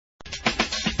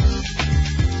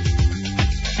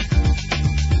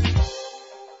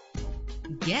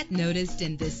Get noticed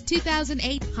in this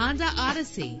 2008 Honda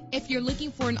Odyssey. If you're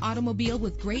looking for an automobile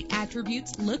with great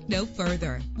attributes, look no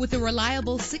further. With a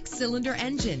reliable 6-cylinder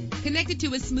engine connected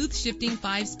to a smooth shifting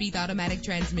 5-speed automatic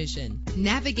transmission.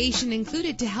 Navigation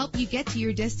included to help you get to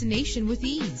your destination with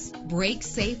ease. Brake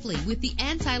safely with the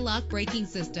anti-lock braking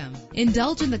system.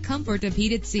 Indulge in the comfort of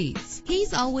heated seats.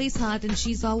 He's always hot and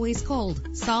she's always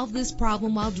cold. Solve this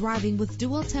problem while driving with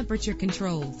dual temperature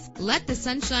controls. Let the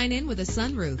sunshine in with a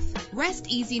sunroof. Rest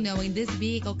easy knowing this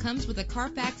vehicle comes with a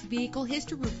Carfax Vehicle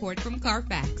History Report from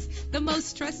Carfax, the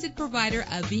most trusted provider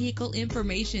of vehicle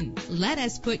information. Let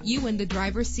us put you in the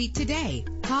driver's seat today.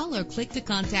 Call or click to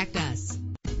contact us.